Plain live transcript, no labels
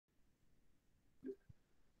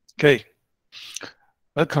Okay,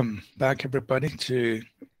 welcome back everybody to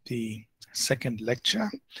the second lecture,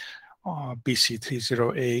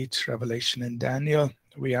 BC308, Revelation and Daniel.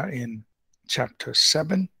 We are in chapter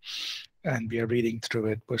 7 and we are reading through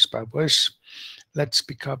it verse by verse. Let's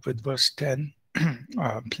pick up with verse 10,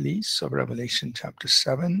 please, of Revelation chapter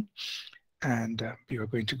 7, and we are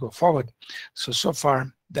going to go forward. So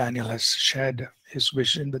far, Daniel has shared his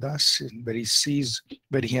vision with us where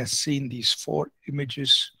he has seen these four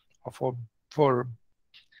images of four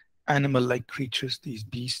animal-like creatures, these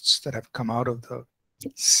beasts that have come out of the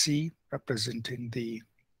sea, representing the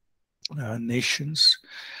nations,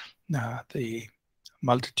 the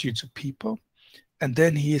multitudes of people. And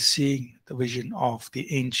then he is seeing the vision of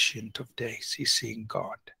the Ancient of Days. He's seeing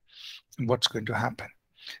God and what's going to happen.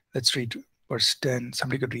 Let's read verse 10.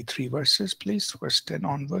 Somebody could read 3 verses, please, verse 10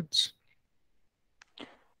 onwards.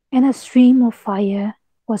 And a stream of fire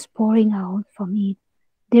was pouring out from it.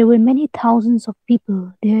 There were many thousands of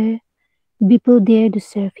people there to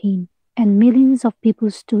serve him, and millions of people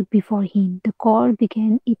stood before him. The court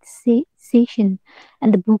began its session,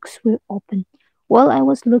 and the books were opened. While I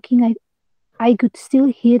was looking, I could still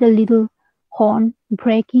hear the little horn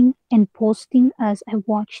breaking and posting as I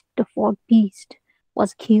watched. The fourth beast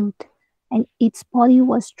was killed, and its body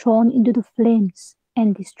was thrown into the flames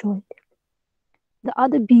and destroyed. The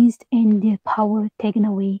other beasts and their power taken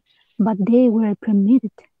away, but they were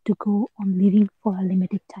permitted to go on living for a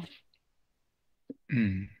limited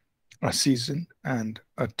time. A season and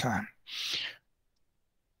a time.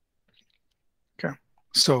 Okay,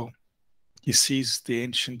 so he sees the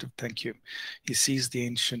Ancient of, he sees the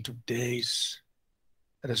Ancient of Days,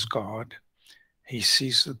 that is God. He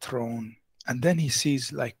sees the throne, and then he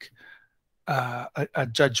sees like a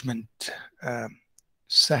judgment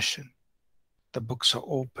session. The books are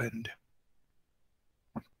opened.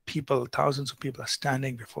 Thousands of people are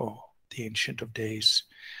standing before the Ancient of Days.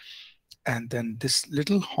 And then this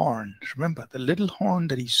little horn, remember, the little horn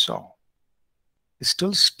that he saw is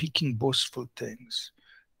still speaking boastful things,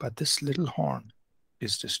 but this little horn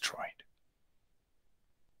is destroyed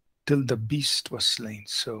till the beast was slain.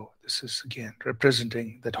 So this is again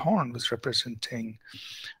representing, that horn was representing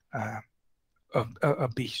a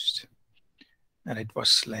beast, and it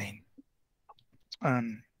was slain.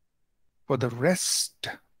 And for the rest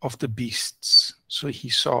of the beasts, so he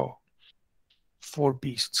saw 4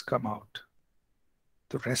 beasts come out.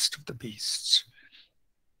 The rest of the beasts,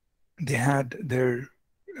 they had their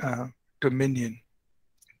dominion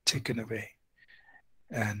taken away,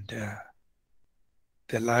 and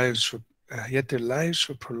their lives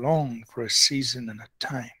were prolonged for a season and a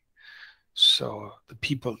time. So the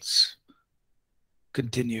peoples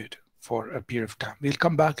continued for a period of time. We'll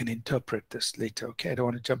come back and interpret this later. Okay, I don't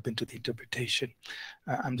want to jump into the interpretation.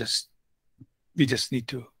 We just need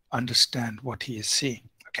to understand what he is seeing.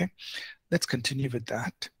 Okay, let's continue with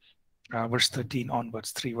that. Verse 13 onwards,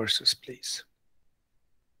 3 verses, please.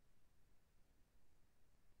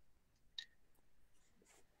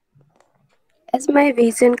 As my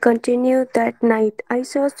vision continued that night, I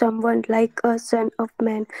saw someone like a son of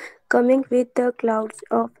man coming with the clouds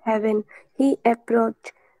of heaven. He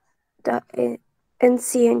approached the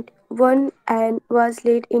ancient one and was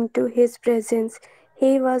led into his presence.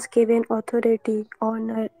 He was given authority,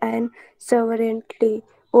 honor, and sovereignty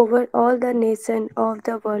over all the nations of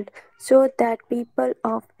the world, so that people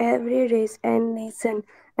of every race and nation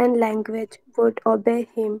and language would obey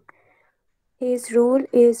him. His rule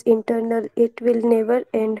is eternal, it will never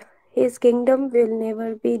end. His kingdom will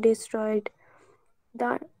never be destroyed.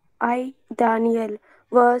 Daniel,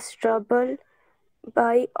 was troubled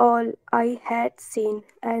by all I had seen,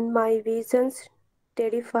 and my visions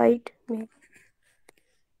terrified me.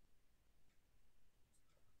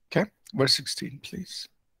 Okay, verse 16, please.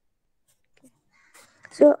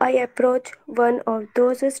 So I approached one of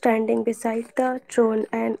those standing beside the throne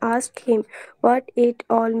and asked him what it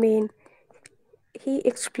all meant. He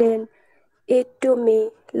explained it to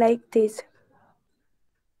me like this.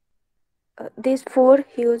 These 4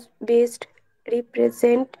 huge beasts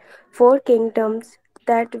represent 4 kingdoms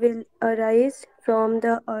that will arise from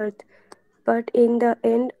the earth, but in the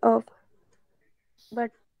end,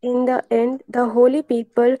 the holy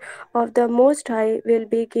people of the Most High will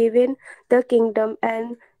be given the kingdom,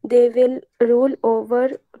 and they will rule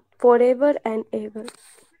over forever and ever.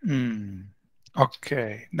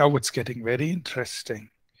 Okay, now it's getting very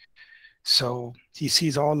interesting. So he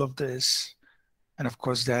sees all of this, and of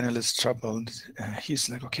course Daniel is troubled. He's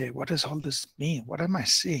like, okay, what does all this mean? What am I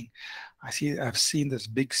seeing? I've seen this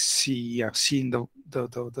big sea. I've seen the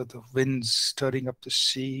winds stirring up the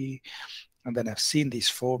sea, and then I've seen these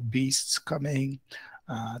 4 beasts coming.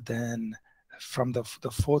 Then from the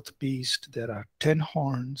fourth beast, there are 10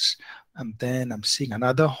 horns. And then I'm seeing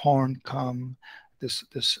another horn come. This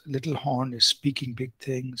little horn is speaking big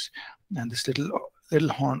things. And this little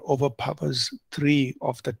horn overpowers 3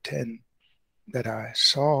 of the 10 that I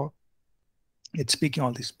saw. It's speaking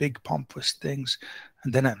all these big pompous things.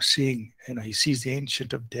 And then I'm seeing, he sees the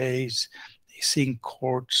Ancient of Days. He's seeing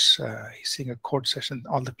courts. He's seeing a court session,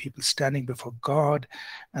 all the people standing before God.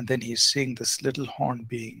 And then he's seeing this little horn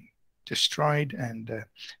being destroyed and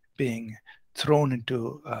being thrown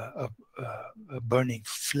into a burning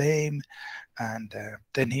flame. And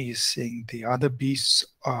then he's seeing the other beasts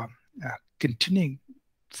continuing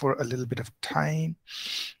for a little bit of time.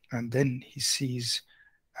 And then he sees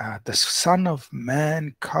the Son of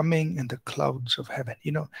Man coming in the clouds of heaven.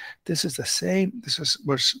 This is the same. This is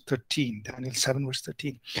verse 13, Daniel 7, verse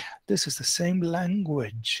 13. This is the same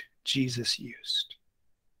language Jesus used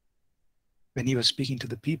when he was speaking to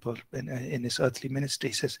the people in his earthly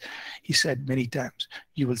ministry. He said many times,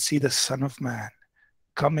 you will see the Son of Man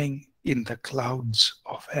coming in the clouds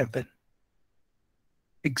of heaven.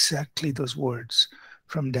 Exactly those words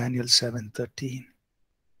from Daniel 7:13.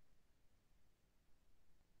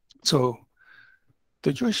 So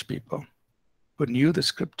the Jewish people who knew the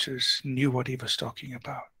scriptures knew what he was talking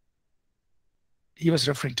about. He was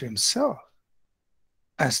referring to himself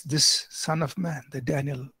as this Son of Man that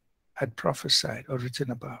Daniel had prophesied or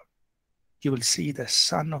written about. You will see the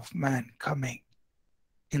Son of Man coming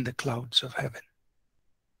in the clouds of heaven.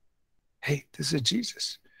 Hey, this is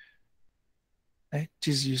Jesus. Right?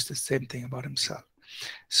 Jesus used the same thing about himself.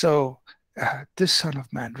 So this Son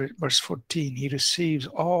of Man, verse 14, he receives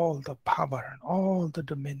all the power and all the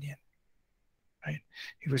dominion. Right?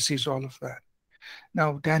 He receives all of that.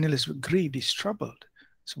 Now Daniel is grieved, he's troubled.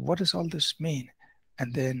 So what does all this mean?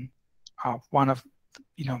 And then one of,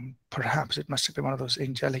 perhaps it must have been one of those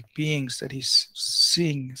angelic beings that he's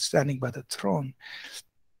seeing standing by the throne,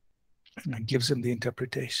 and gives him the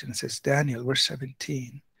interpretation. It says, Daniel, verse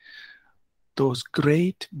 17, those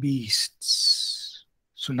great beasts.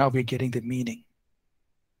 So now we're getting the meaning.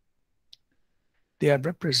 They are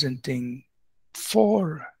representing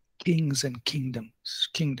 4 kings and kingdoms.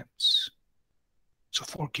 So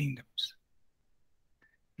 4 kingdoms.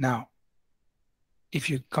 Now, if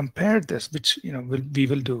you compare this, which we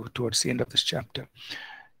will do towards the end of this chapter,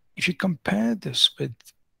 if you compare this with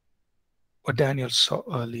what Daniel saw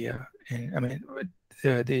earlier,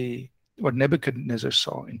 what Nebuchadnezzar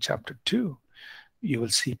saw in chapter 2, you will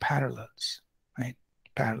see parallels, right?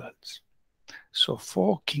 Parallels. So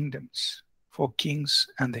 4 kingdoms, 4 kings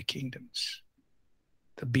and their kingdoms.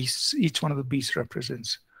 The beasts, each one of the beasts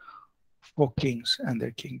represents 4 kings and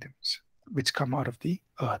their kingdoms, which come out of the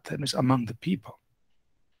earth, that is among the people.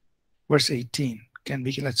 Verse 18,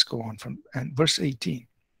 let's go on and verse 18.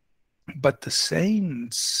 But the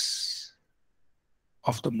saints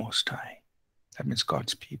of the Most High, that means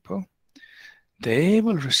God's people, they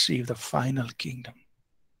will receive the final kingdom,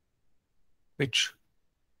 which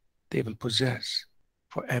they will possess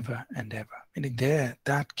forever and ever. Meaning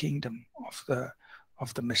that kingdom of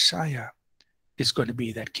the Messiah is going to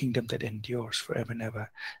be that kingdom that endures forever and ever.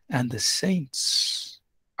 And the saints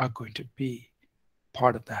are going to be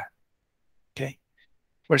part of that. Okay?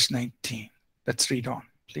 Verse 19. Let's read on,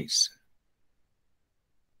 please.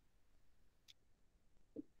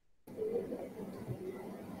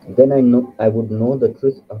 Then I would know the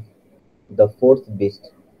truth of the 4th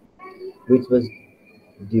beast, which was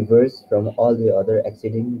diverse from all the other,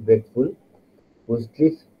 exceeding dreadful, whose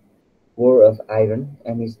teeth were of iron,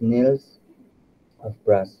 and his nails of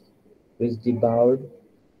brass, which devoured,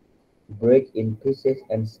 brake in pieces,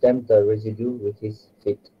 and stamped the residue with his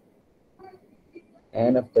feet.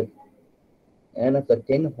 And of the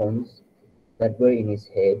 10 horns that were in his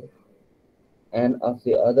head, and of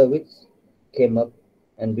the other which came up,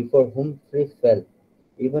 and before whom 3 fell,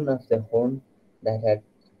 even of the horn that had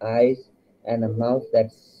eyes and a mouth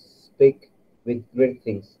that spake with great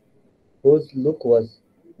things, whose look was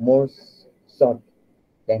more sought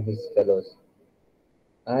than his fellows.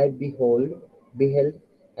 I beheld,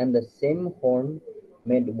 and the same horn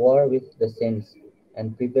made war with the saints,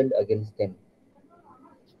 and prevailed against them.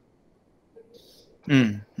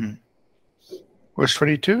 Mm-hmm. Verse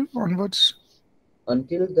 22 onwards.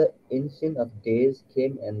 Until the Ancient of Days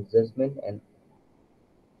came, and judgment and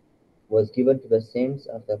was given to the saints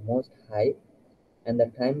of the Most High, and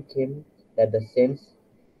the time came that the saints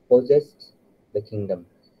possessed the kingdom.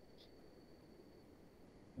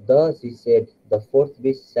 Thus he said, the 4th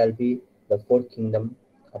beast shall be the 4th kingdom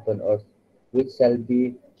upon earth, which shall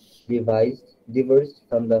be divided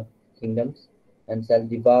from the kingdoms, and shall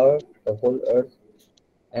devour the whole earth,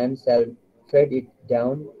 and shall tread it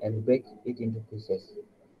down and break it into pieces.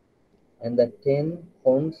 And the 10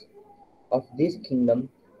 horns of this kingdom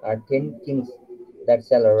are 10 kings that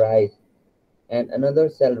shall arise, and another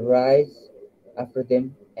shall rise after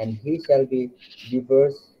them, and he shall be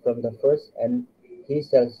diverse from the first, and he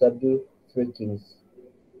shall subdue 3 kings.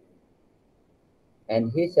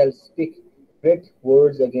 And he shall speak great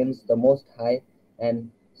words against the Most High,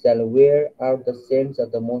 and shall wear out the saints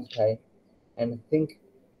of the Most High, and think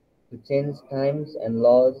to change times and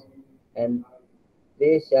laws, and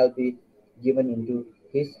they shall be given into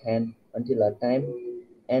his hand until a time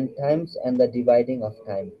and times and the dividing of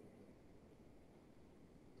time.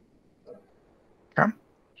 Okay.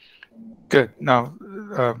 Good. Now,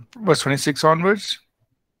 verse 26 onwards.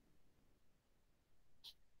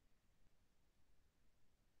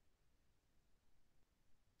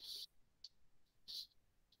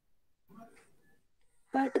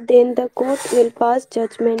 But then the court will pass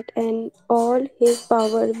judgment, and all his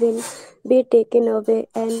power will be taken away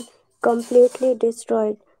and completely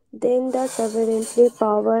destroyed. Then the sovereignty,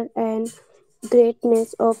 power, and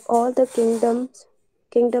greatness of all the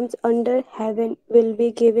kingdoms under heaven will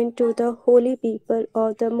be given to the holy people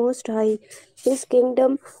of the Most High. His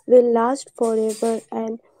kingdom will last forever,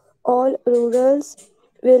 and all rulers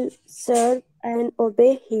will serve and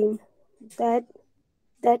obey him.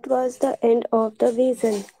 That was the end of the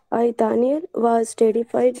vision. I, Daniel, was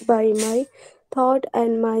terrified by my thought,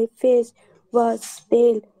 and my face was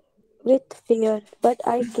pale with fear. But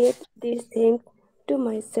I kept these things to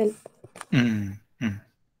myself.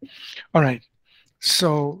 All right.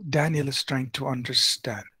 So Daniel is trying to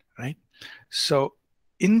understand, right? So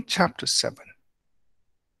in chapter 7,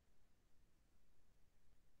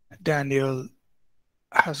 Daniel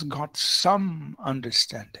has got some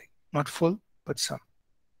understanding, not full, but some,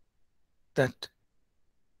 that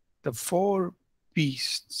the 4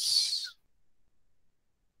 beasts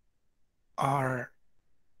are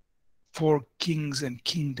 4 kings and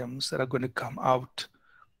kingdoms that are going to come out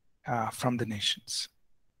from the nations.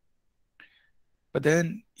 But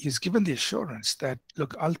then he's given the assurance that,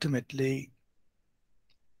 look, ultimately,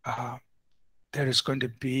 there is going to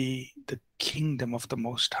be the kingdom of the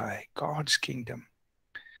Most High, God's kingdom,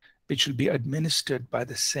 which will be administered by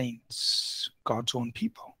the saints, God's own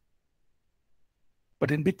people.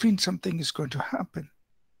 But in between, something is going to happen.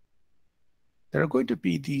 There are going to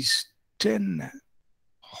be these 10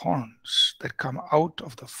 horns that come out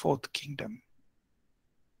of the 4th kingdom.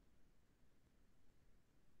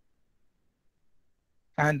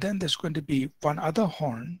 And then there's going to be one other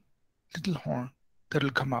horn, little horn, that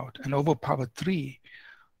will come out and overpower 3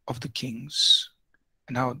 of the kings.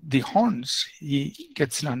 Now, the horns, he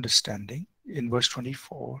gets an understanding in verse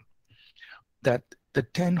 24 that the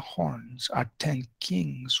 10 horns are 10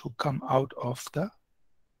 kings who come out of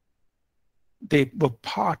they were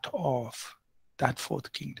part of that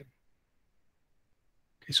 4th kingdom.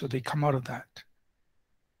 Okay, so they come out of that.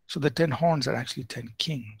 So the 10 horns are actually 10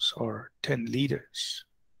 kings or 10 leaders.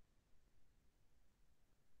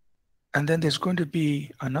 And then there's going to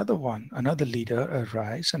be another one, another leader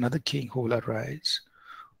arise, another king who will arise,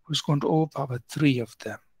 who's going to overpower 3 of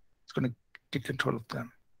them. He's going to take control of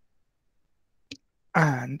them.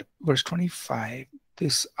 And verse 25,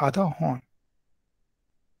 this other horn,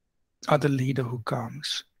 other leader who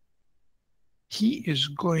comes, he is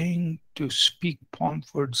going to speak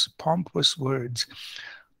pompous words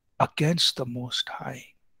against the Most High.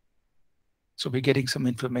 So we're getting some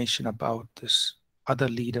information about this other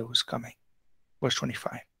leader who's coming. Verse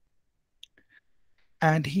 25.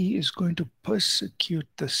 And he is going to persecute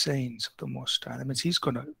the saints of the Most High. That means he's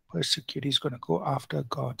going to persecute, he's going to go after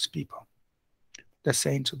God's people, the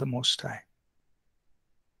saints of the Most High.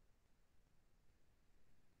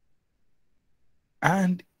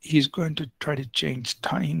 And he's going to try to change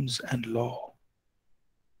times and law.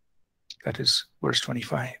 That is verse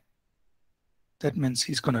 25. That means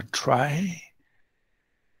he's going to try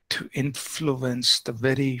to influence the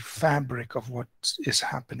very fabric of what is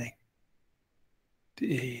happening.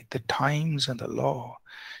 The times and the law.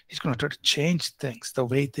 He's going to try to change things, the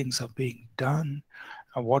way things are being done,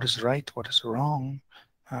 what is right, what is wrong,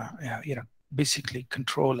 basically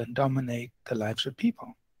control and dominate the lives of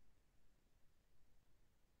people.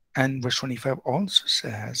 And verse 25 also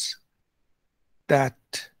says that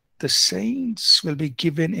the saints will be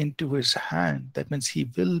given into his hand. That means he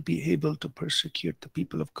will be able to persecute the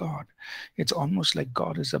people of God. It's almost like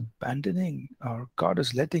God is abandoning, or God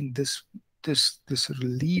is letting this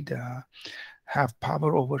leader have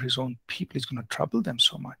power over his own people. He's going to trouble them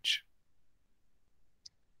so much.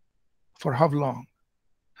 For how long?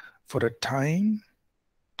 For a time,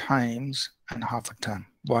 times, and half a time.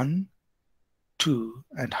 1, 2,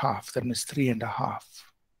 and half. That means 3.5.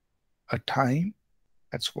 A time,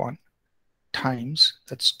 that's 1. Times,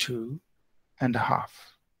 that's 2.5.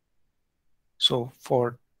 So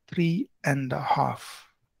for 3.5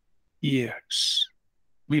 years,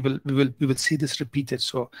 we will see this repeated.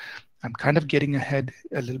 So I'm kind of getting ahead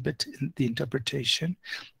a little bit in the interpretation,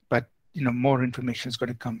 but more information is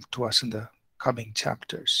going to come to us in the coming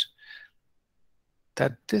chapters.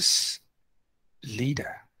 That this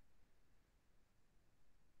leader,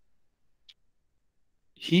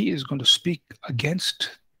 he is going to speak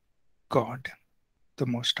against God, the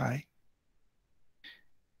Most High.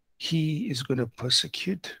 He is going to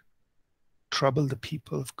persecute, trouble the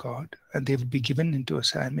people of God, and they will be given into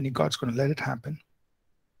assignment, and God's going to let it happen.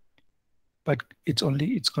 But it's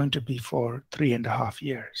going to be for 3.5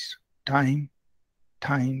 years. Time,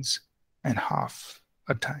 times, and half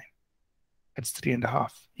a time. That's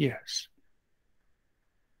 3.5 years.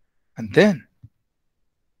 And then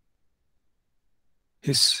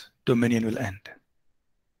his dominion will end.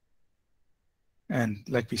 And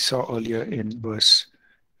like we saw earlier in verse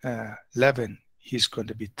 11, he's going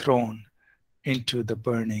to be thrown into the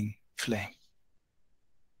burning flame.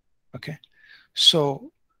 Okay,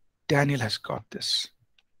 so Daniel has got this.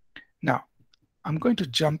 Now, I'm going to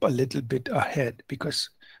jump a little bit ahead because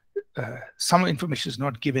some information is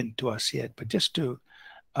not given to us yet, but just to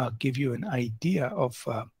give you an idea of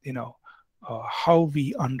how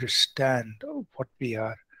we understand what we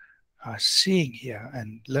are seeing here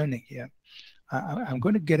and learning here. I'm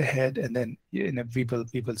going to get ahead, and then we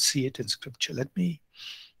will see it in Scripture. Let me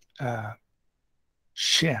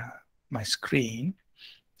share my screen,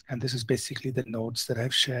 and this is basically the notes that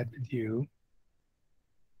I've shared with you.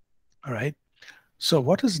 All right. So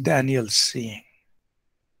what is Daniel seeing?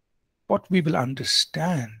 What we will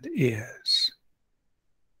understand is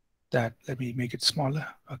that, let me make it smaller.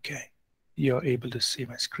 Okay, you're able to see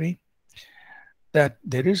my screen. That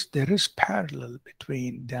there is parallel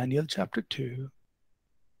between Daniel chapter 2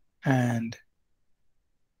 and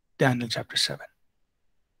Daniel chapter 7.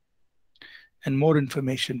 And more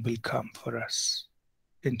information will come for us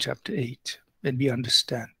in chapter 8 when we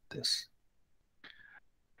understand this.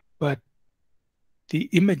 But the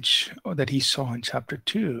image that he saw in chapter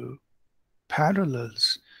 2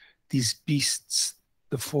 parallels these beasts,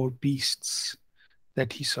 the 4 beasts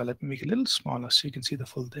that he saw. Let me make it a little smaller so you can see the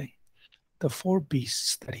full thing. The 4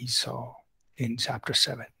 beasts that he saw in chapter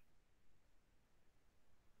 7.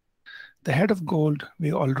 The head of gold,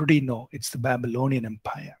 we already know it's the Babylonian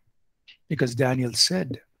Empire, because Daniel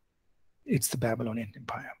said it's the Babylonian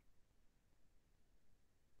Empire.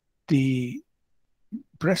 The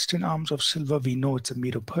breast and arms of silver, we know it's a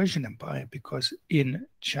Medo-Persian Empire, because in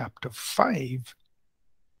chapter 5,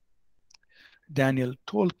 Daniel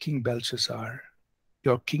told King Belshazzar,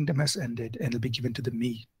 your kingdom has ended and it'll be given to the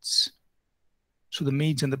Medes. So the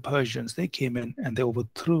Medes and the Persians, they came in and they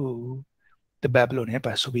overthrew the Babylonian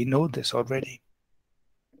Empire. So we know this already.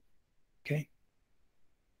 Okay.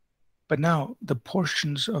 But now the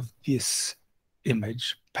portions of this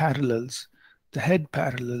image parallels, the head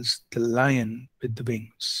parallels the lion with the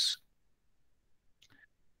wings.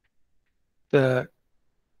 The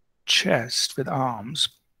chest with arms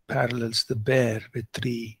parallels the bear with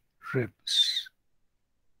 3 ribs.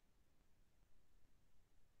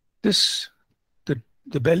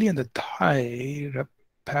 The belly and the thigh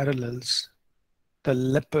parallels the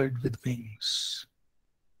leopard with wings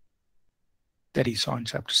that he saw in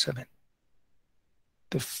chapter 7.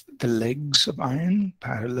 The legs of iron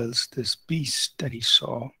parallels this beast that he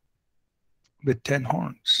saw with 10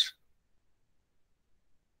 horns,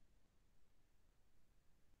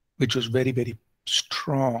 which was very, very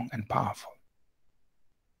strong and powerful.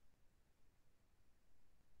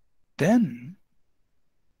 Then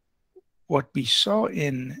what we saw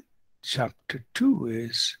in chapter 2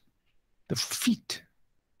 is the feet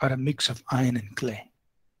are a mix of iron and clay.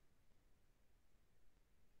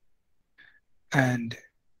 And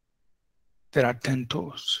there are 10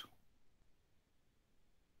 toes.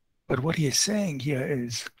 But what he is saying here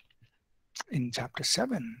is, in chapter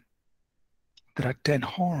 7, there are 10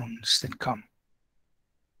 horns that come.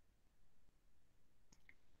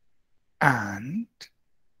 And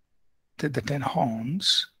the 10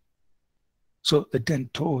 horns, so the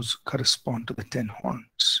 10 toes correspond to the 10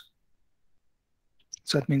 horns.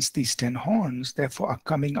 So that means these 10 horns, therefore, are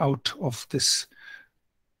coming out of this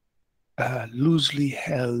loosely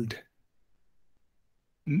held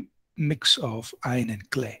mix of iron and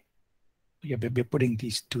clay. Yeah, we're putting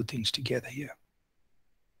these 2 things together here,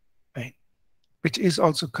 right? Which is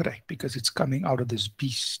also correct because it's coming out of this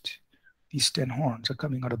beast. These 10 horns are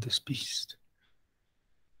coming out of this beast.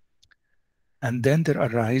 And then there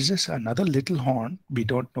arises another little horn. We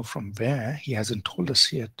don't know from where. He hasn't told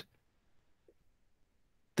us yet.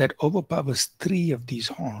 That overpowers 3 of these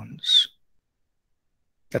horns.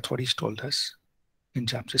 That's what he's told us in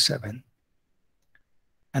chapter 7.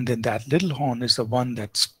 And then that little horn is the one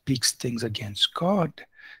that speaks things against God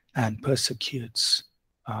and persecutes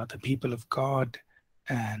the people of God,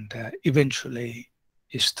 and eventually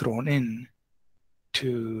is thrown in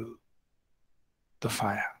to the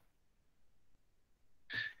fire.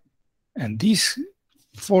 And these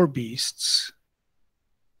 4 beasts,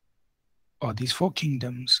 or these 4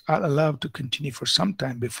 kingdoms, are allowed to continue for some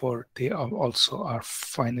time before they also are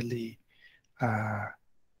finally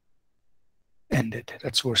ended.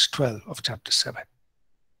 That's verse 12 of chapter 7.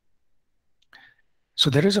 So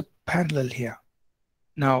there is a parallel here.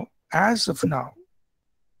 Now, as of now,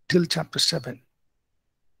 till chapter 7,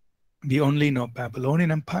 we only know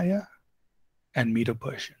Babylonian Empire and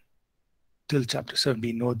Medo-Persian. Till chapter 7,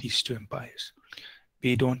 we know these 2 empires.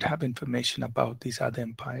 We don't have information about these other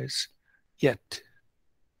empires yet.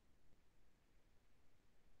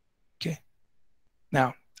 Okay.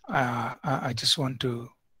 Now, I just want to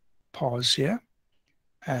pause here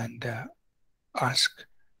and ask,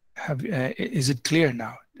 is it clear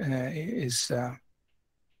now?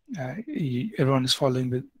 Everyone is following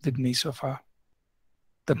with me so far?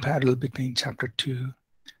 The parallel between chapter 2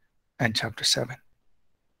 and chapter 7.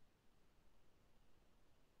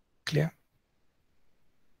 Clear?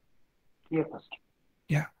 Yeah, Pastor.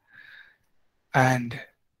 Yeah. And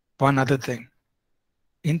one other thing.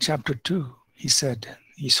 In chapter 2, he said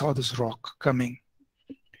he saw this rock coming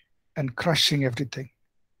and crushing everything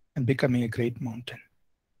and becoming a great mountain.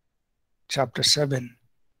 Chapter 7,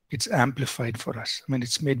 it's amplified for us. I mean,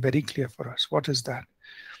 it's made very clear for us. What is that?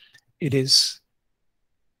 It is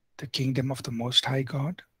the kingdom of the Most High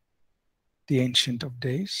God, the Ancient of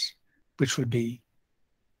Days, which will be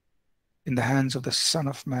in the hands of the Son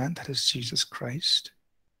of Man, that is Jesus Christ.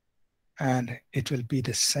 And it will be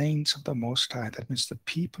the saints of the Most High, that means the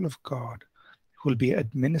people of God, who will be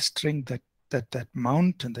administering that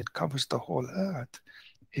mountain that covers the whole earth.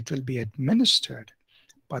 It will be administered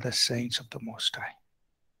by the saints of the Most High.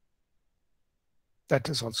 That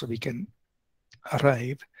is also, we can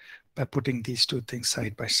arrive by putting these 2 things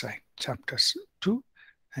side by side, chapters 2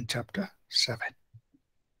 and chapter 7.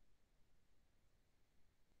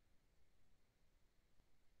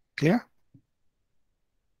 Clear?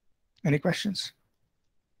 Any questions?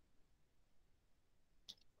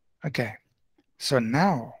 Okay, so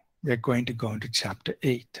now we're going to go into chapter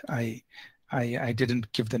 8. I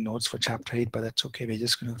didn't give the notes for chapter 8, but that's okay. We're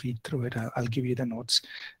just going to read through it. I'll give you the notes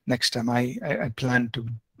next time. I plan to,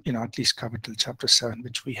 at least cover till chapter 7,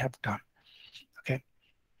 which we have done. Okay,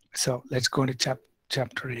 so let's go into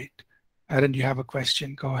chapter 8. Aaron, you have a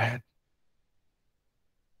question? Go ahead.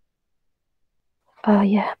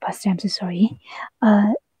 Yeah, Pastor, I'm so sorry.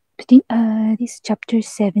 This chapter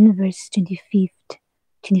 7, verse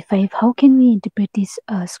 25, how can we interpret this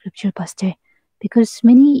scripture, Pastor? Because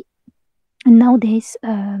nowadays,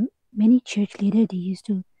 many church leaders, they used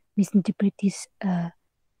to misinterpret these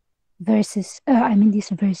this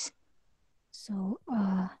verse. So,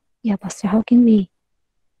 yeah, Pastor, how can we?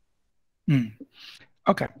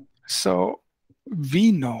 Okay, so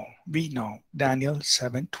we know Daniel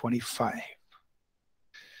 7:25.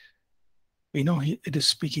 We know it is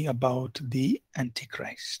speaking about the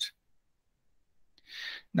Antichrist.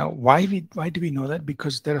 Now, why do we know that?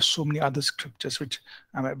 Because there are so many other scriptures, which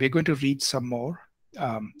we're going to read some more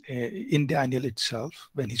in Daniel itself,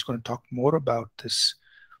 when he's going to talk more about this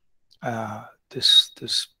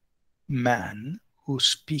this man who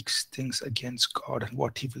speaks things against God and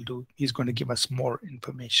what he will do. He's going to give us more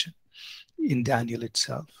information in Daniel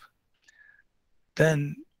itself.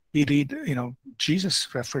 Then we read,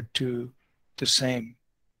 Jesus referred to the same,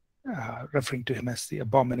 referring to him as the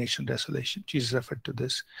abomination desolation. Jesus referred to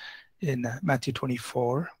this in Matthew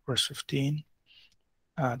 24, verse 15.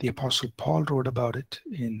 The Apostle Paul wrote about it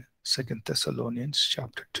in 2 Thessalonians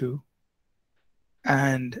chapter 2.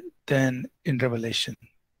 And then in Revelation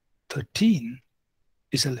 13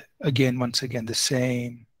 is once again the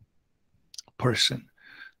same person,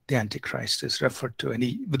 the Antichrist, is referred to, and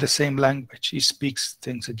with the same language, he speaks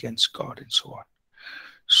things against God and so on.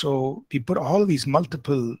 So we put all these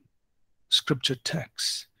multiple scripture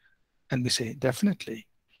texts and we say, definitely,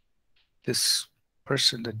 this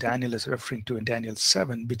person that Daniel is referring to in Daniel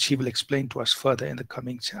 7, which he will explain to us further in the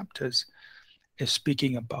coming chapters, is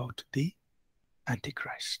speaking about the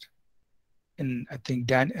Antichrist. And I think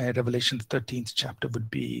Revelation 13th chapter would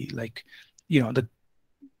be like, the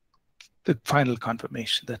final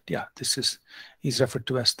confirmation that, he's referred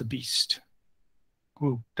to as the beast.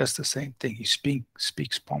 who does the same thing. He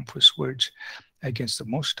speaks pompous words against the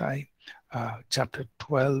Most High. Chapter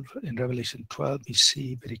 12, in Revelation 12, we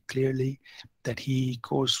see very clearly that he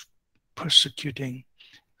goes persecuting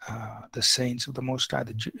the saints of the Most High,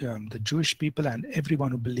 the Jewish people, and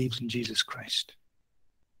everyone who believes in Jesus Christ.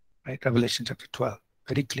 Right? Revelation chapter 12,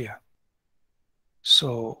 very clear.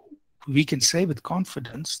 So we can say with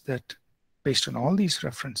confidence that based on all these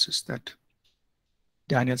references that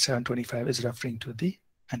Daniel 7:25 is referring to the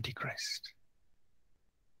Antichrist.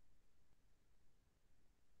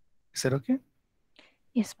 Is that okay?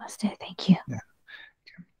 Yes, Master. Thank you. Yeah.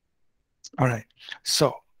 Okay. All right.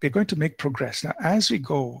 So we're going to make progress. Now, as we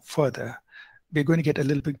go further, we're going to get a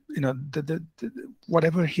little bit,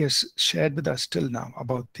 whatever he has shared with us till now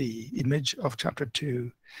about the image of chapter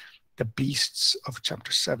 2, the beasts of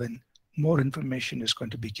chapter 7, more information is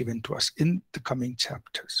going to be given to us in the coming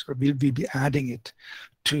chapters. Or we'll be adding it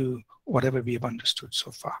to whatever we have understood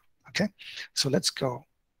so far. Okay, so let's go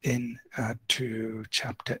in to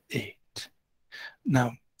chapter 8.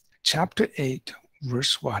 Now, chapter 8,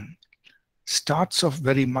 verse 1 starts off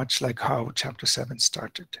very much like how chapter 7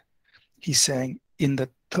 started. He's saying, in the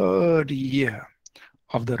 3rd year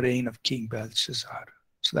of the reign of King Belshazzar.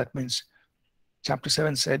 So that means chapter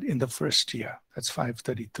 7 said in the 1st year, that's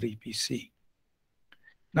 533 BC.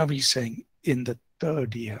 Now he's saying in the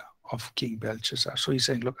 3rd year of King Belshazzar. So he's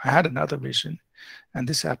saying, look, I had another vision, and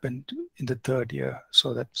this happened in the 3rd year.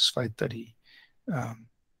 So that's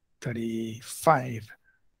 535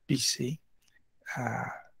 BC.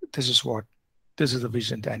 This is the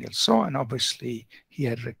vision Daniel saw, and obviously he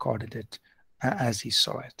had recorded it as he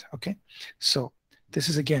saw it. Okay, so this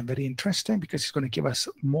is again very interesting because he's going to give us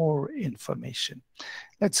more information.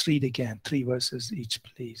 Let's read again 3 verses each,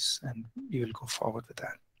 please, and we will go forward with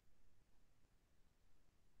that.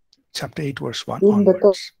 Chapter 8, verse 1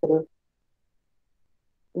 onwards.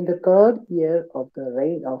 In the 3rd year of the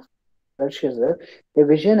reign of Belshazzar, a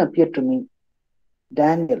vision appeared to me,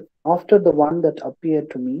 Daniel, after the one that appeared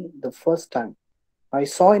to me the first time. I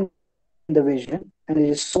saw in the vision, and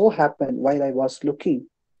it so happened while I was looking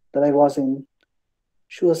that I was in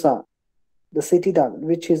Susa, the citadel,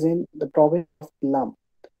 which is in the province of Elam.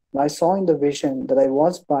 I saw in the vision that I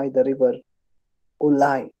was by the river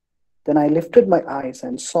Ulai. Then I lifted my eyes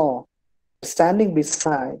and saw, standing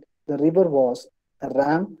beside the river was a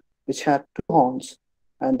ram which had 2 horns,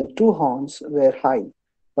 and the 2 horns were high,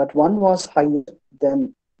 but one was higher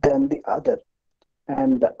than the other,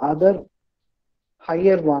 and the other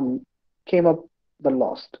higher one came up the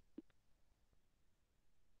last.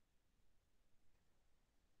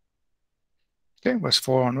 Okay, verse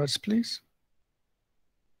 4 onwards, please.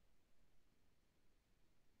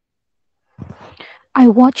 I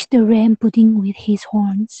watched the ram putting with his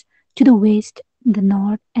horns to the west, the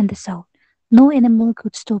north, and the south. No animal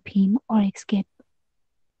could stop him or escape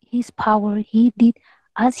his power. He did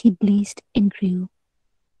as he pleased and grew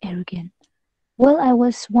arrogant. While I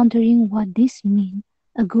was wondering what this meant,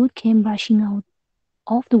 a goat came rushing out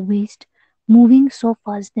of the west, moving so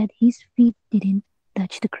fast that his feet didn't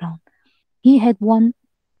touch the ground. He had one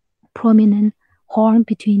prominent horn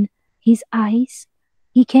between his eyes.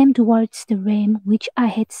 He came towards the ram which I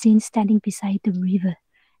had seen standing beside the river,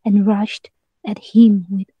 and rushed at him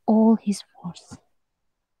with all his force.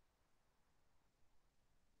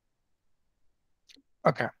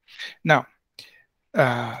 Okay, now,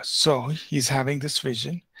 so he's having this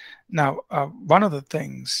vision. Now, one of the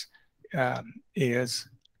things is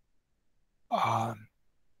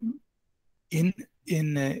in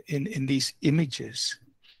these images,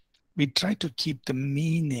 we try to keep the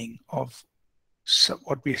meaning of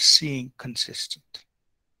what we're seeing consistent.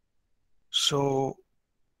 So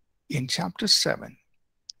in chapter 7,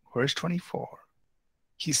 verse 24,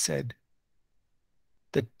 he said,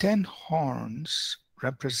 the 10 horns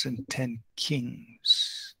represent 10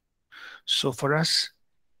 kings. So for us,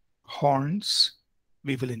 horns,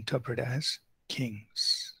 we will interpret as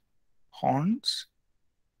kings. Horns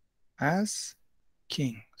as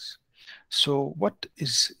kings. So what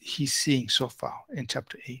is he seeing so far in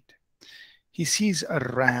chapter 8? He sees a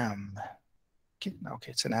ram.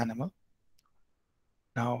 Okay, it's an animal.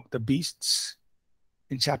 Now the beasts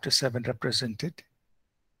in chapter 7 represented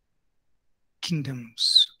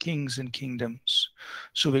kingdoms, kings and kingdoms.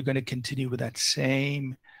 So we're going to continue with that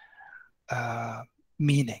same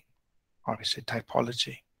meaning, obviously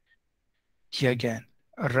typology. Here again,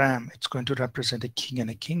 a ram, it's going to represent a king and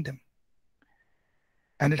a kingdom.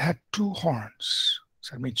 And it had 2 horns,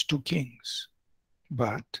 so that means 2 kings.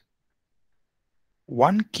 But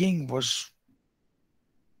one king was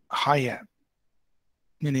higher,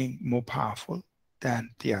 meaning more powerful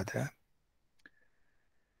than the other.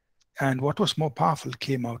 And what was more powerful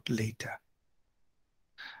came out later.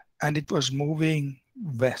 And it was moving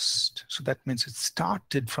west. So that means it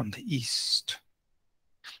started from the east.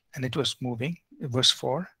 And it was moving, verse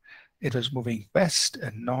 4, it was moving west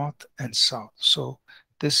and north and south. So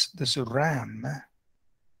this ram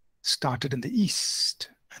started in the east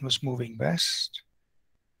and was moving west,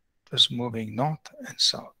 it was moving north and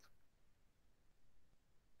south.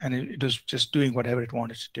 And it was just doing whatever it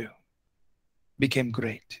wanted to do. Became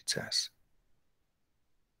great, it says.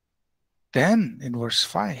 Then in verse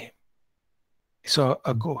 5, saw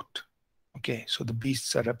a goat. Okay, so the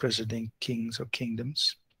beasts are representing kings or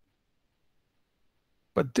kingdoms.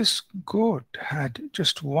 But this goat had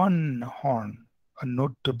just one horn, a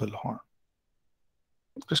notable horn.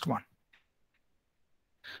 Just one.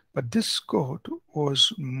 But this goat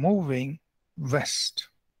was moving west.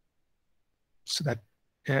 So that,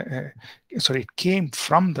 sorry, it came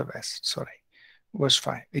from the west. Sorry, verse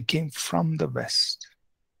 5. It came from the west.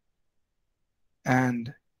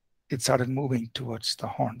 And it started moving towards the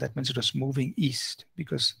horn. That means it was moving east,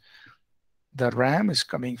 because the ram is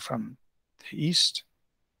coming from the east.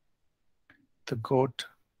 The goat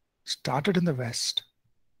started in the west.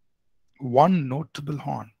 One notable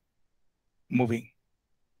horn moving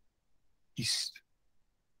east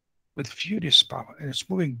with furious power. And it's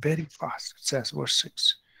moving very fast. It says, verse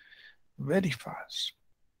 6, very fast.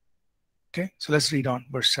 Okay, so let's read on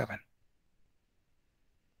verse 7.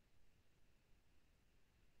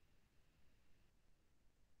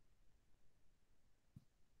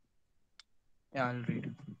 Yeah, I'll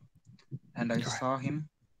read. And I saw him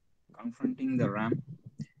confronting the ram.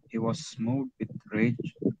 He was moved with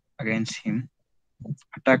rage against him,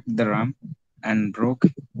 attacked the ram, and broke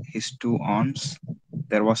his two horns.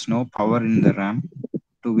 There was no power in the ram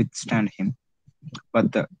to withstand him, but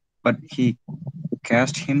he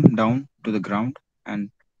cast him down to the ground and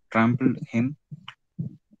trampled him,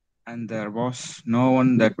 and there was no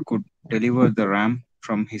one that could deliver the ram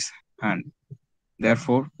from his hand.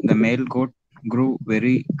 Therefore the male goat grew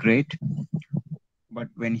very great, but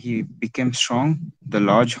when he became strong, the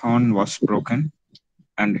large horn was broken,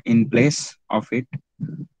 and in place of it,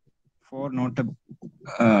 four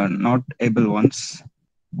not able ones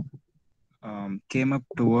came up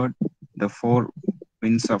toward the four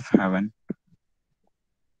winds of heaven,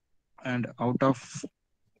 and out of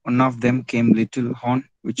one of them came little horn,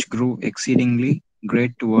 which grew exceedingly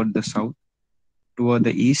great toward the south, toward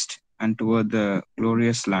the east, and toward the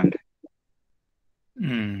glorious land.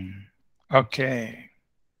 Okay.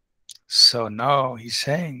 So now he's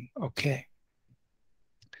saying, okay,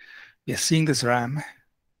 we are seeing this ram,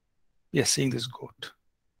 we are seeing this goat.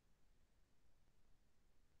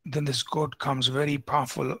 Then this goat comes very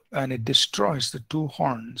powerful and it destroys the two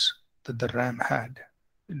horns that the ram had.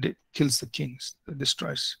 It kills the kings, it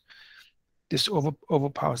destroys. This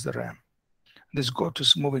overpowers the ram. This goat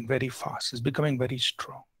is moving very fast, it's becoming very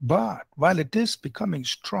strong. But while it is becoming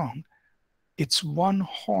strong, its one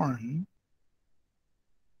horn,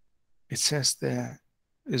 it says there,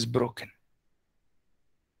 is broken.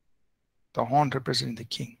 The horn representing the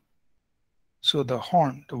king. So the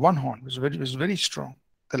horn, the one horn was very strong.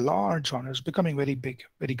 The large horn was becoming very big,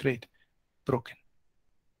 very great, broken.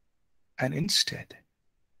 And instead,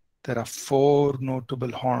 there are four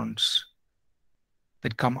notable horns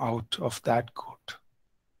that come out of that goat.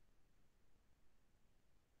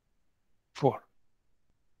 4.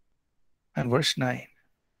 And verse 9.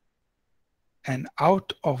 And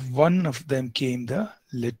out of one of them came the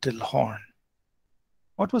little horn.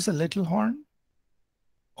 What was the little horn?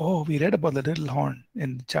 Oh, we read about the little horn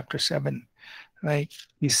in chapter 7, right?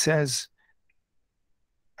 He says,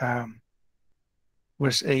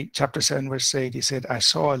 verse 8, chapter 7, verse 8, he said, I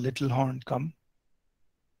saw a little horn come.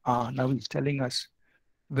 Now he's telling us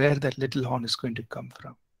where that little horn is going to come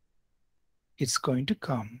from. It's going to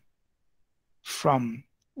come from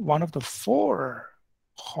one of the four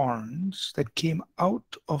horns that came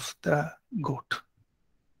out of the goat.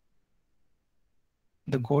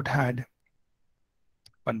 The goat had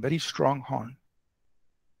one very strong horn.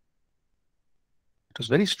 It was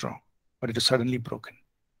very strong, but it was suddenly broken.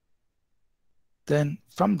 Then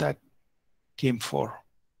from that came four,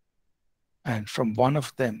 and from one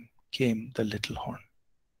of them came the little horn.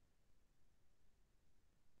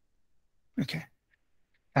 Okay.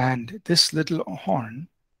 And this little horn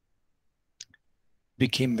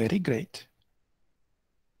became very great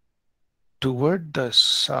toward the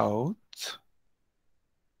south,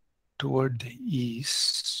 toward the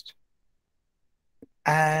east,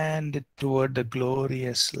 and toward the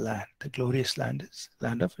glorious land. The glorious land is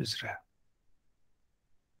land of Israel.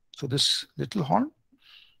 So this little horn,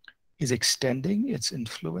 is extending its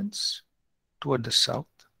influence toward the south.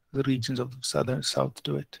 The regions of the south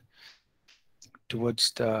do it, toward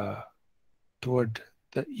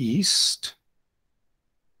the east,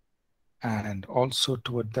 and also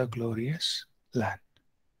toward the glorious land.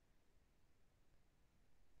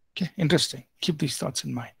 Okay, interesting. Keep these thoughts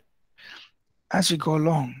in mind. As we go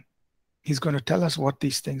along, he's going to tell us what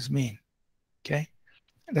these things mean. Okay,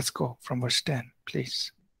 let's go from verse 10,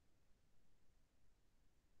 please.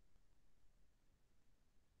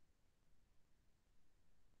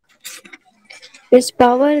 Its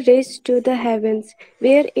power reached to the heavens,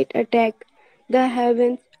 where it attacked the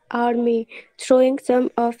heaven's army, throwing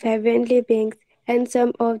some of heavenly beings and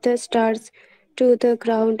some of the stars to the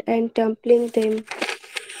ground and tumbling them.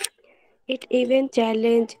 It even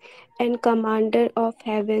challenged and commander of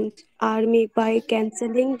heaven's army by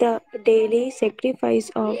cancelling the daily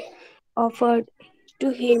sacrifice offered to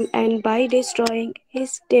him and by destroying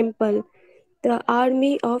his temple. The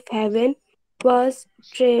army of heaven was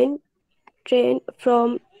trained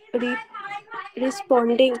from re-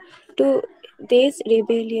 responding to this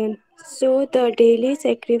rebellion. So the daily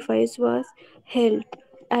sacrifice was held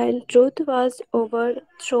and truth was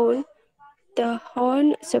overthrown. The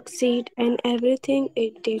horn succeeded and everything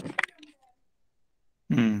it did.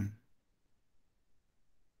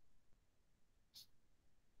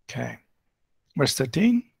 Okay, verse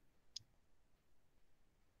 13.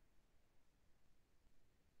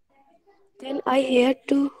 Then I heard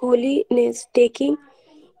two holiness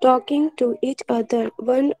talking to each other.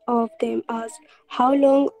 One of them asked,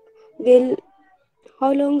 will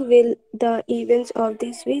How long will the events of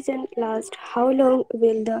this vision last? How long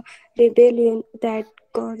will the rebellion that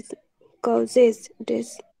causes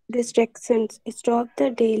distractions stop the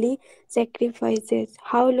daily sacrifices?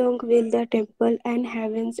 How long will the temple and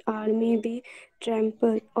heaven's army be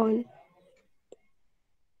trampled on?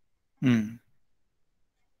 Then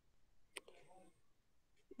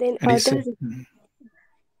And he said,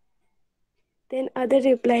 other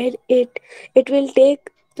replied, it will take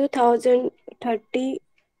 2030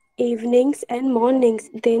 evenings and mornings.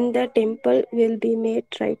 Then the temple will be made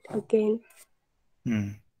right again.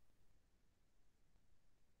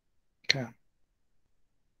 Okay,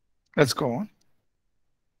 let's go on.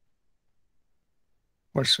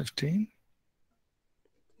 Verse 15.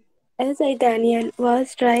 As I, Daniel,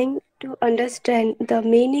 was trying to understand the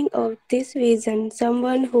meaning of this vision,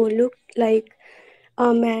 someone who looked like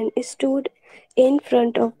a man stood in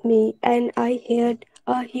front of me, and I heard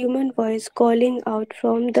a human voice calling out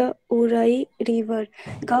from the Urai River,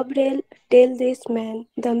 Gabriel, tell this man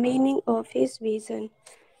the meaning of his vision.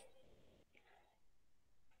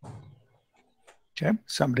 Okay,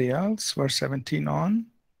 somebody else, verse 17 on.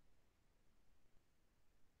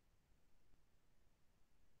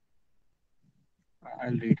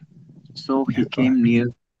 I'll read. So he came near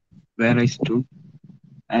where I stood,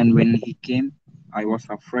 and when he came, I was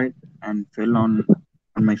afraid and fell on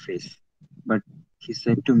my face. But he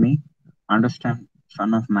said to me, understand,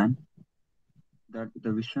 son of man, that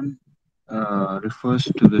the vision refers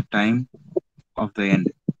to the time of the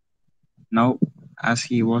end. Now, as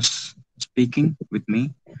he was speaking with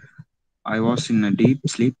me, I was in a deep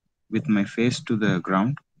sleep with my face to the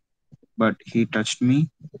ground, but he touched me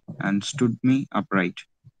and stood me upright.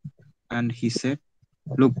 And he said,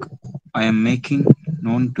 look, I am making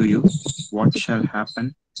known to you what shall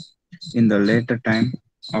happen in the later time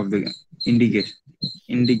of the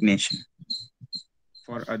indignation.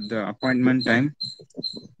 For at the appointment time,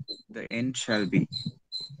 the end shall be.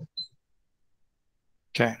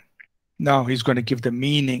 Okay, now he's going to give the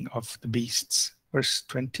meaning of the beasts. Verse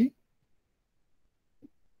 20.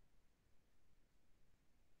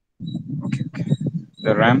 Okay.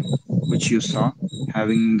 The ram which you saw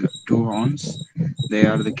having two horns, they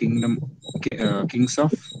are the kings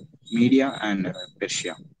of Media and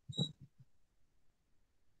Persia.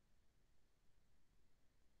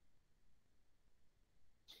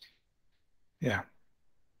 Yeah,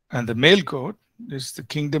 and the male goat is the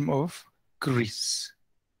kingdom of Greece.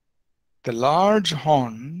 The large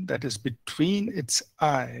horn that is between its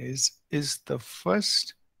eyes is the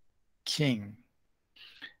first king.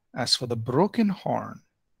 As for the broken horn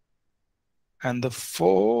and the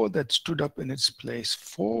four that stood up in its place,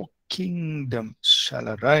 4 kingdoms shall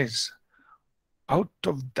arise out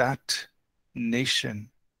of that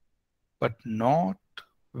nation, but not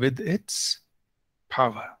with its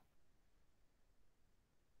power.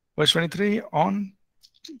 Verse 23 on,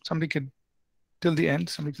 somebody could, till the end,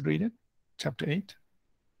 somebody could read it, chapter 8.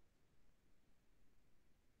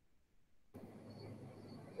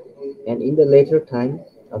 And in the later time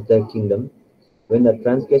of their kingdom, when the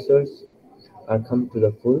transgressors are come to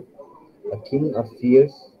the full, A king of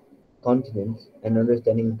fierce countenance and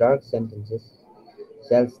understanding dark sentences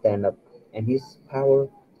shall stand up, and his power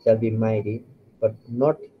shall be mighty, but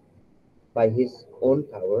not by his own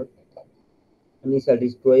power, and he shall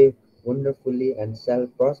destroy wonderfully, and shall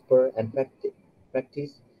prosper and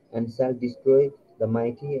practice, and shall destroy the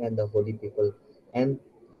mighty and the holy people. And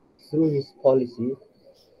through his policy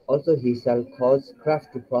also he shall cause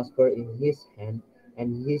craft to prosper in his hand,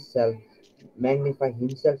 and he shall magnify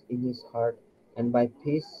himself in his heart, and by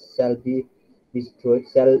peace shall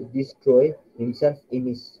destroy himself in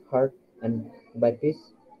his heart, and by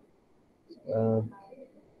peace uh,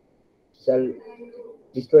 shall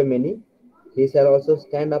destroy many. He shall also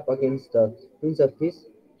stand up against the Prince of Peace,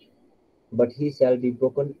 but he shall be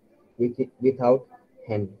broken without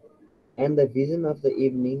hand. And the vision of the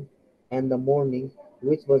evening and the morning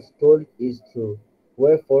which was told is true.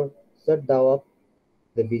 Wherefore shut thou up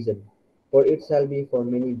the vision, for it shall be for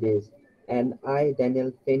many days. And I,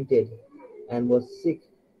 Daniel, fainted and was sick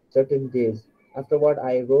certain days. Afterward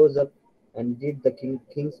I rose up and did the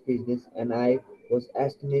king's business, and I was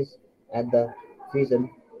astonished at the vision,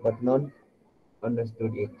 but none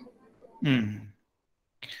understood it.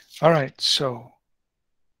 All right, so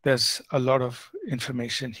there's a lot of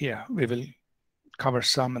information here. We will cover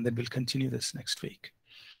some and then we'll continue this next week.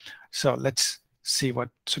 So let's see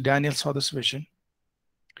so Daniel saw this vision.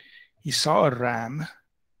 He saw a ram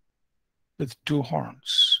with two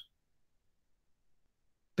horns.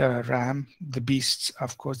 The ram, the beasts,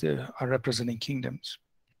 of course, they are representing kingdoms.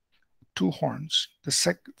 Two horns.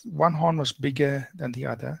 One horn was bigger than the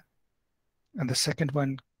other, and the second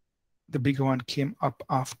one, the bigger one, came up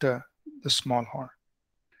after the small horn.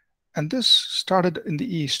 And this started in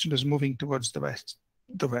the east and was moving towards the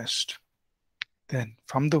west. Then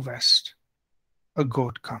from the west, a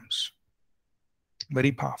goat comes.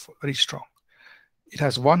 Very powerful, very strong. It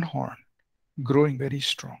has one horn, growing very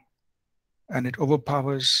strong, and it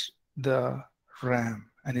overpowers the ram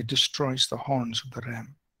and it destroys the horns of the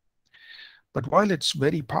ram. But while it's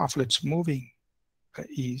very powerful, it's moving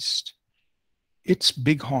east, its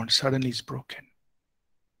big horn suddenly is broken.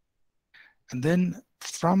 And then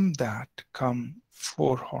from that come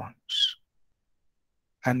four horns.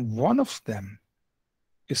 And one of them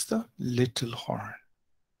is the little horn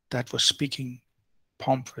that was speaking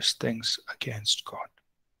pompous things against God.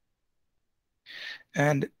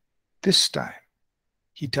 And this time,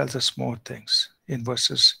 he tells us more things in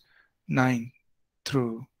verses 9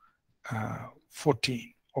 through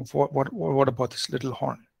 14. Of what about this little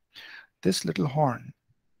horn? This little horn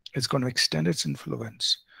is going to extend its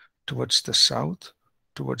influence towards the south,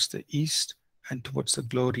 towards the east, and towards the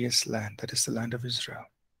glorious land, that is the land of Israel.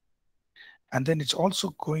 And then it's also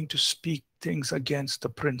going to speak things against the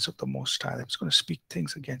Prince of the Most High. It's going to speak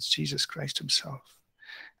things against Jesus Christ himself.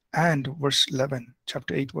 And verse 11,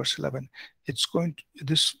 chapter 8, verse 11, it's going to,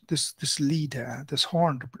 this leader, this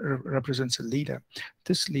horn represents a leader.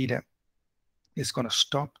 This leader is going to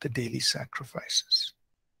stop the daily sacrifices.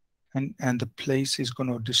 And the place is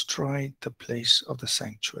going to destroy the place of the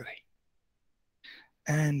sanctuary.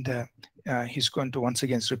 And he's going to, once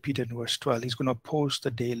again, it's repeated in verse 12, he's going to oppose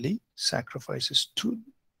the daily sacrifices to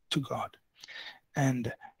God.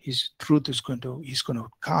 And his truth is he's going to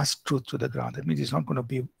cast truth to the ground. That means he's not going to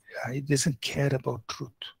be, he doesn't care about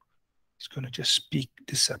truth. He's going to just speak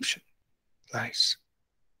deception, lies.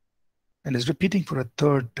 And he's repeating for a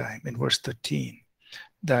third time in verse 13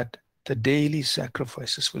 that the daily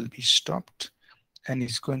sacrifices will be stopped, and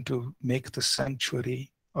he's going to make the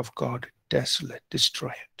sanctuary of God desolate, destroy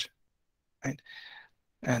it. Right?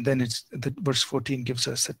 And then verse 14 gives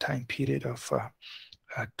us a time period of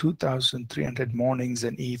 2,300 mornings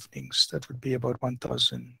and evenings. That would be about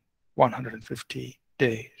 1,150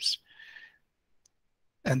 days.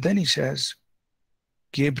 And then he says,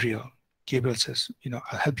 Gabriel says,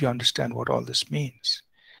 I'll help you understand what all this means.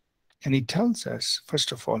 And he tells us,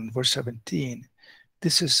 first of all, in verse 17,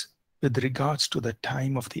 this is with regards to the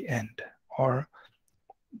time of the end, or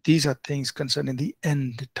these are things concerning the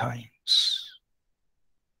end times.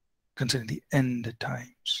 Concerning the end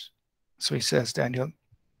times. So he says, Daniel,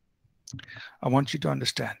 I want you to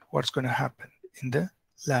understand what's going to happen in the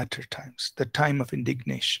latter times, the time of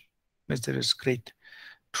indignation, as there is great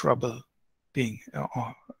trouble being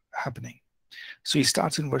happening. So he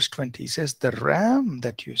starts in verse 20. He says, the ram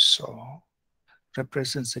that you saw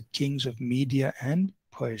represents the kings of Media and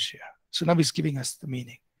Persia. So now he's giving us the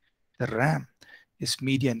meaning. The ram is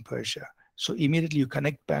Media and Persia. So immediately you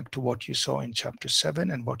connect back to what you saw in chapter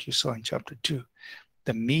 7 and what you saw in chapter 2.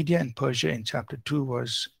 The Media and Persia in chapter 2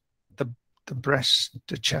 was the breast,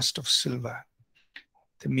 the chest of silver.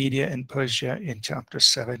 The Media and Persia in chapter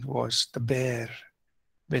 7 was the bear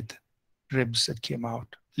with ribs that came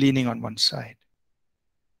out, leaning on one side.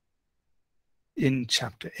 In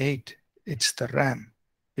chapter 8, it's the ram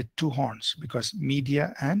with two horns, because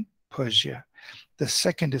Media and Persia. The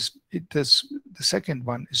second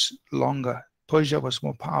one is longer. Persia was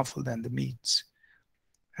more powerful than the Medes,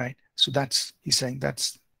 right? So he's saying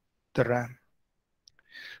that's the ram.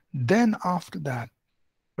 Then after that,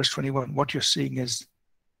 verse 21, what you're seeing is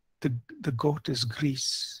the goat is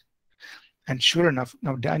Greece. And sure enough,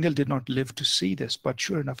 now Daniel did not live to see this, but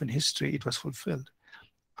sure enough in history it was fulfilled.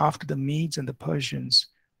 After the Medes and the Persians,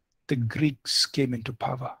 the Greeks came into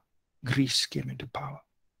power. Greece came into power.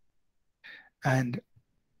 And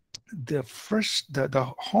the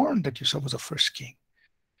horn that you saw was the first king.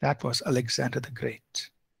 That was Alexander the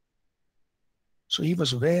Great. So he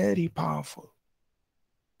was very powerful.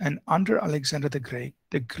 And under Alexander the Great,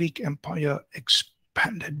 the Greek Empire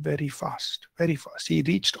expanded very fast, very fast. He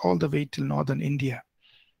reached all the way till northern India.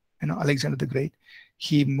 Alexander the Great,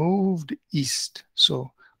 he moved east.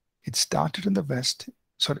 So it started in the west.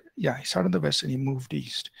 He started in the west and he moved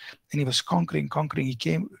east. And he was conquering. He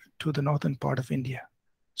came to the northern part of India.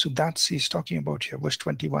 So he's talking about here, verse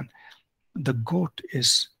 21. The goat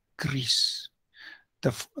is Greece.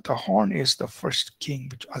 The horn is the first king,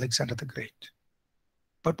 which Alexander the Great.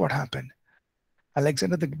 But what happened?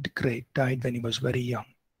 Alexander the Great died when he was very young.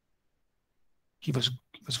 He was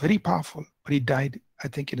very powerful, but he died, I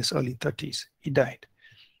think, in his early 30s. He died.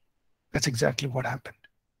 That's exactly what happened.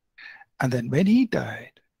 And then when he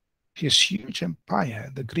died, his huge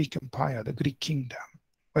empire, the Greek Empire, the Greek kingdom,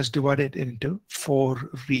 was divided into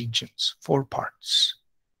 4 regions, 4 parts.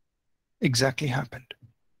 Exactly happened.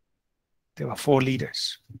 There were 4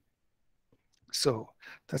 leaders. So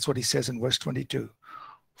that's what he says in verse 22.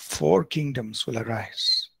 4 kingdoms will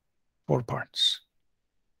arise, 4 parts.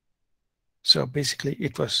 So basically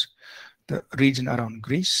it was the region around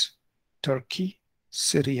Greece, Turkey,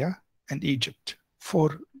 Syria, and Egypt.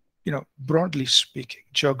 4, broadly speaking,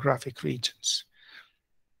 geographic regions.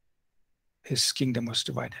 His kingdom was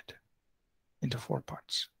divided into 4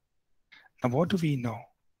 parts. Now what do we know?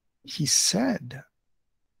 He said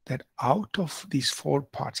that out of these 4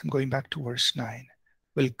 parts, I'm going back to verse 9,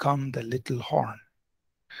 will come the little horn.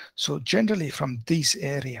 So generally from these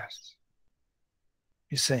areas,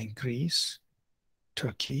 he's saying Greece,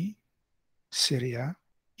 Turkey, Syria,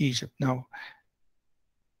 Egypt. Now,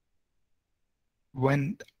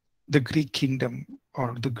 when the Greek kingdom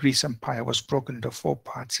or the Greece Empire was broken into 4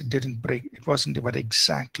 parts, it wasn't divided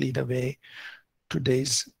exactly the way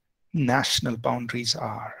today's national boundaries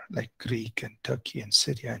are, like Greek and Turkey and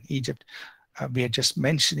Syria and Egypt. We are just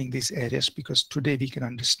mentioning these areas because today we can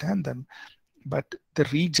understand them, but the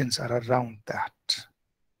regions are around that.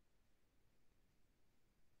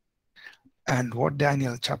 And what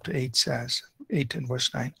Daniel chapter 8 says, 8 and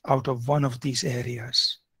verse 9, out of one of these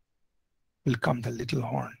areas will come the little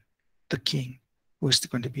horn, the king, who is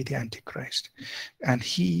going to be the Antichrist. And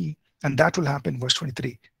that will happen, verse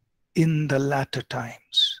 23, in the latter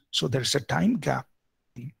times. So there's a time gap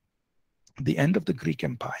in the end of the Greek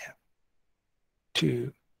Empire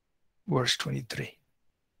to verse 23.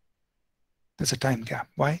 There's a time gap.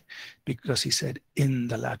 Why? Because he said in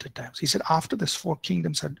the latter times. He said after this 4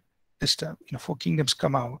 kingdoms had established, 4 kingdoms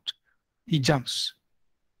come out, he jumps.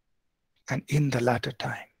 And in the latter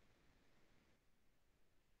time,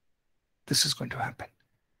 this is going to happen.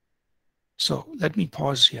 So let me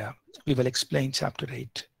pause here. We will explain chapter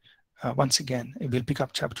 8 once again. We'll pick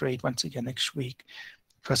up chapter 8 once again next week,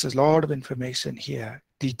 because there's a lot of information here,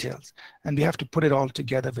 details, and we have to put it all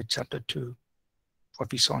together with chapter 2,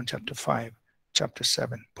 what we saw in chapter 5, chapter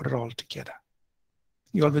 7, put it all together.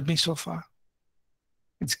 You all with me so far?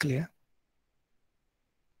 It's clear?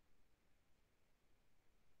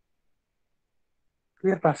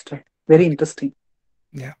 Clear, Pastor. Very interesting.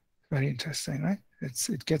 Yeah, very interesting, right?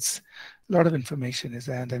 It gets a lot of information is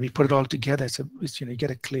there, and then we put it all together. You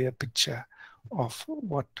get a clear picture of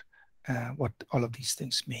what all of these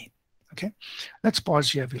things mean. Okay, let's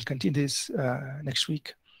pause here. We'll continue this next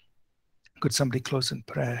week. Could somebody close in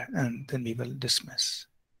prayer, and then we will dismiss.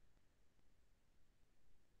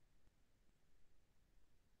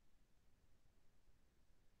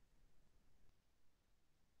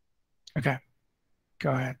 Okay,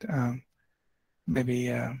 go ahead.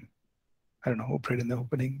 Maybe I don't know who prayed in the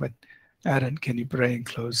opening, but Aaron, can you pray and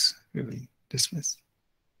close? We will dismiss.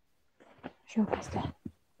 Sure, Pastor.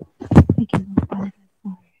 Thank you, Lord Father,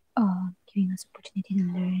 for giving us opportunity to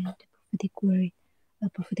learn the prophetic word, the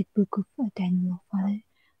prophetic book of Daniel, Father.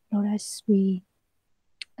 Lord, as we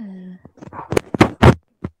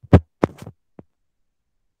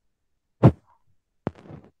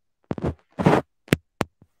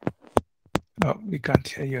We can't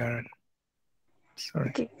hear you, Aaron. Sorry.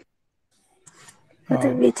 Okay.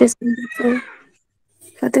 Father, we just come before.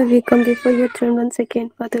 Father, we come before your throne once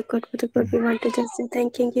again, Father God, we want to just say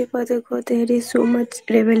thanking you, Father God. There is so much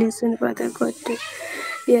revelation, Father God.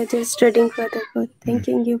 We are just studying, Father God.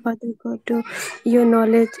 Thanking you, Father God, to your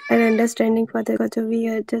knowledge and understanding, Father God. So we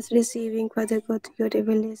are just receiving, Father God, your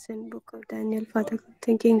revelation, book of Daniel, Father God.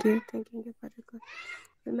 Thanking you, Father God.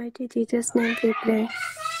 In mighty Jesus' name we pray.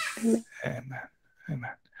 Amen. Amen.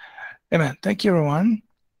 Amen. Amen. Thank you, everyone.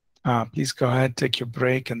 Please go ahead, take your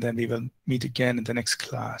break, and then we will meet again in the next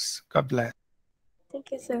class. God bless.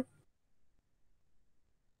 Thank you, sir.